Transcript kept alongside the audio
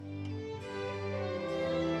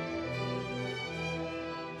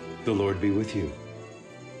The Lord be with you.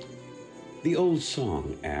 The old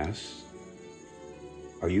song asks,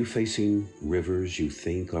 are you facing rivers you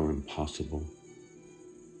think are impossible?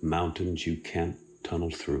 Mountains you can't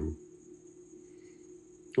tunnel through?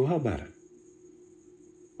 Well, how about it?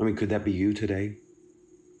 Could that be you today?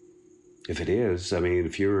 If it is,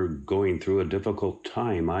 if you're going through a difficult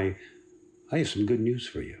time, I have some good news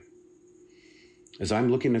for you. As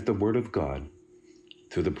I'm looking at the Word of God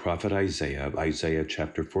through the prophet Isaiah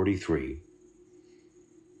chapter 43,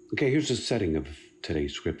 here's the setting of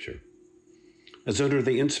today's scripture. As under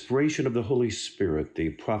the inspiration of the Holy Spirit, the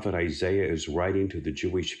prophet Isaiah is writing to the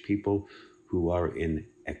Jewish people who are in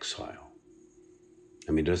exile.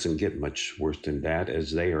 It doesn't get much worse than that,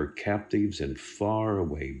 as they are captives in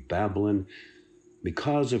faraway Babylon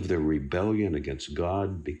because of their rebellion against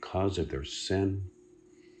God, because of their sin.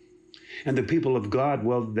 And the people of God,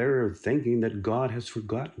 well, they're thinking that God has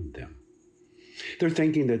forgotten them. They're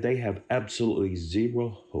thinking that they have absolutely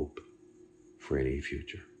zero hope for any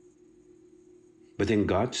future. But then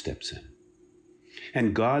God steps in.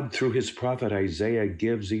 And God, through his prophet Isaiah,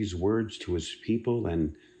 gives these words to his people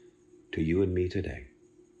and to you and me today.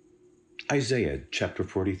 Isaiah chapter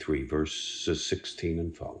 43, verses 16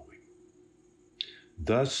 and following.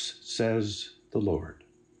 Thus says the Lord,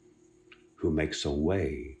 who makes a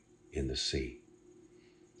way in the sea,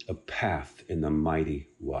 a path in the mighty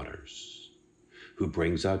waters, who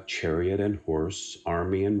brings out chariot and horse,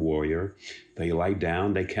 army and warrior. They lie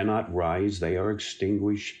down, they cannot rise, they are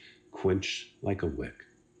extinguished, quenched like a wick.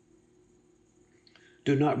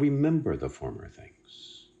 Do not remember the former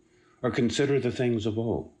things, or consider the things of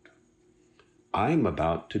old. I'm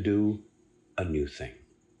about to do a new thing.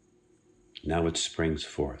 Now it springs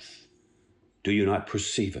forth. Do you not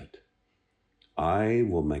perceive it? I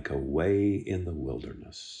will make a way in the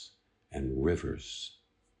wilderness and rivers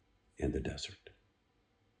in the desert.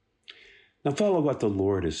 Now follow what the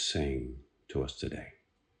Lord is saying to us today.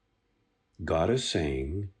 God is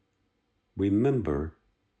saying, remember,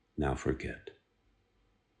 now forget.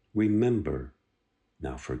 Remember,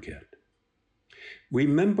 now forget.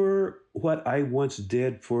 Remember what I once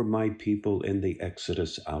did for my people in the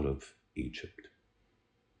exodus out of Egypt.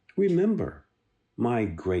 Remember my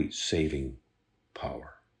great saving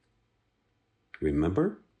power.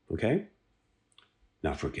 Remember, okay?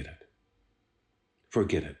 Now forget it.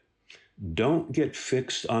 Forget it. Don't get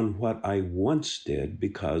fixed on what I once did,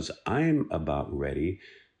 because I'm about ready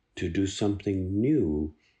to do something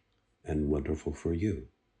new and wonderful for you.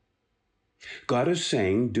 God is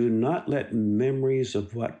saying, do not let memories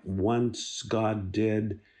of what once God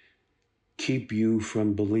did keep you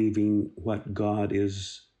from believing what God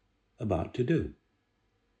is about to do.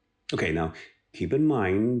 Okay, now keep in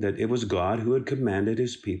mind that it was God who had commanded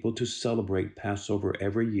his people to celebrate Passover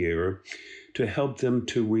every year to help them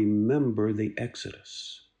to remember the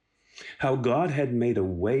Exodus, how God had made a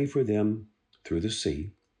way for them through the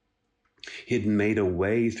sea. He'd made a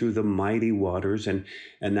way through the mighty waters, and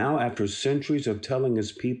now after centuries of telling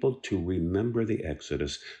his people to remember the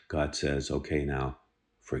Exodus, God says, okay, now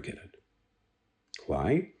forget it.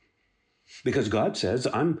 Why? Because God says,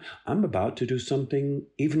 I'm about to do something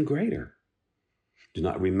even greater. Do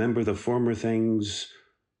not remember the former things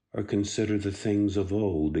or consider the things of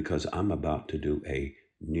old, because I'm about to do a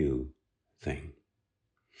new thing.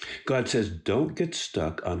 God says, don't get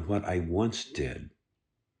stuck on what I once did.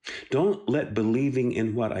 Don't let believing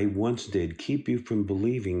in what I once did keep you from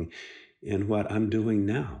believing in what I'm doing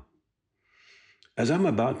now, as I'm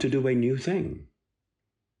about to do a new thing.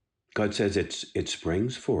 God says it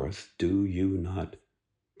springs forth. Do you not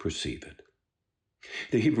perceive it?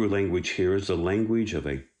 The Hebrew language here is the language of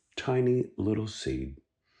a tiny little seed,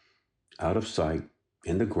 out of sight,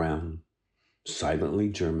 in the ground, silently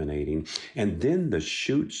germinating, and then the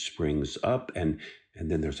shoot springs up, and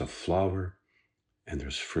then there's a flower, and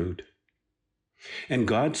there's fruit. And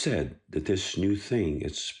God said that this new thing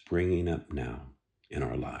is springing up now in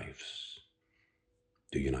our lives.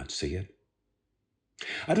 Do you not see it?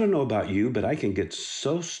 I don't know about you, but I can get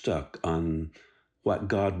so stuck on what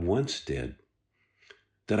God once did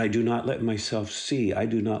that I do not let myself see, I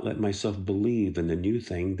do not let myself believe in the new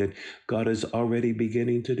thing that God is already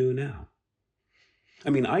beginning to do now.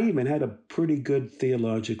 I even had a pretty good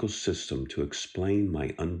theological system to explain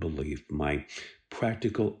my unbelief, my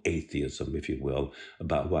practical atheism, if you will,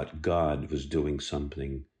 about what God was doing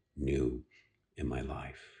something new in my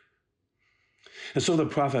life. And so the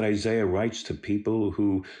prophet Isaiah writes to people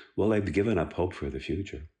who, well, they've given up hope for the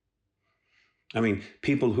future.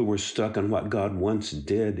 People who were stuck on what God once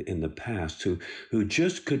did in the past, who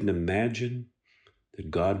just couldn't imagine that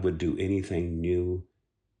God would do anything new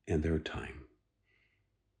in their time.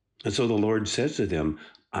 And so the Lord says to them,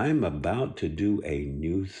 I'm about to do a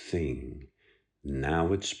new thing.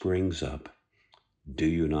 Now it springs up. Do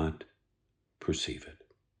you not perceive it?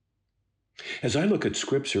 As I look at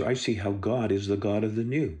Scripture, I see how God is the God of the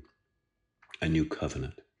new, a new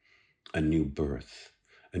covenant, a new birth,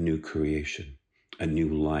 a new creation, a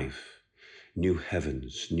new life, new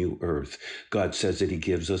heavens, new earth. God says that He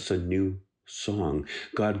gives us a new song.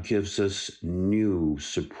 God gives us new,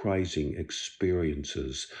 surprising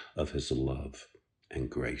experiences of His love and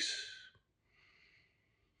grace.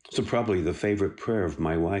 So probably the favorite prayer of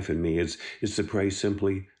my wife and me is to pray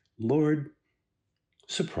simply, Lord,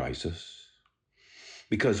 surprise us.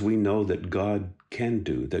 Because we know that God can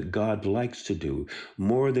do, that God likes to do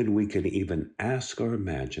more than we can even ask or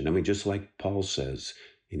imagine. I mean, just like Paul says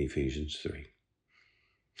in Ephesians 3.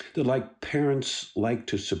 That like parents like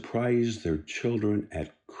to surprise their children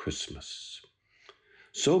at Christmas,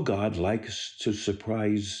 so God likes to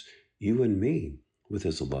surprise you and me with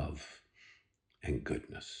His love and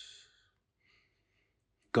goodness.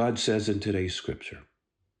 God says in today's scripture,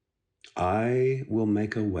 I will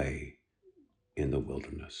make a way in the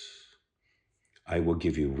wilderness. I will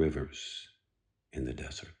give you rivers in the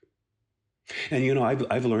desert. And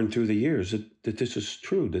I've learned through the years that this is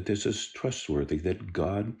true, that this is trustworthy, that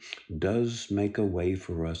God does make a way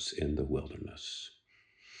for us in the wilderness.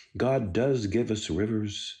 God does give us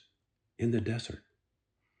rivers in the desert.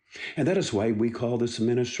 And that is why we call this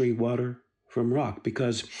ministry Water from Rock,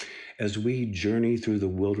 because as we journey through the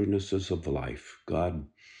wildernesses of life, God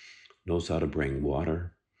knows how to bring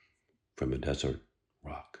water from a desert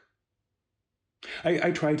rock.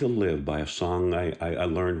 I try to live by a song I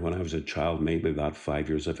learned when I was a child, maybe about 5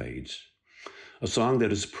 years of age. A song that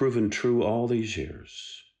has proven true all these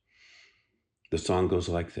years. The song goes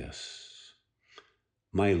like this.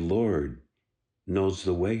 My Lord knows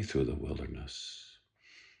the way through the wilderness.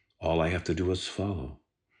 All I have to do is follow.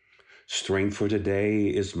 Strength for today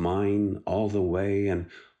is mine all the way, and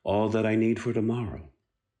all that I need for tomorrow.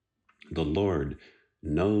 The Lord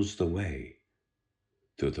knows the way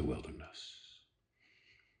through the wilderness.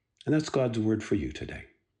 And that's God's word for you today.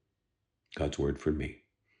 God's word for me.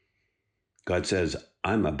 God says,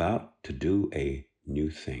 I'm about to do a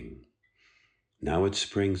new thing. Now it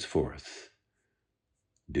springs forth.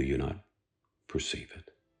 Do you not perceive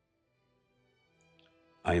it?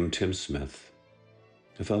 I am Tim Smith,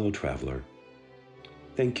 a fellow traveler.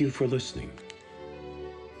 Thank you for listening.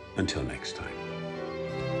 Until next time.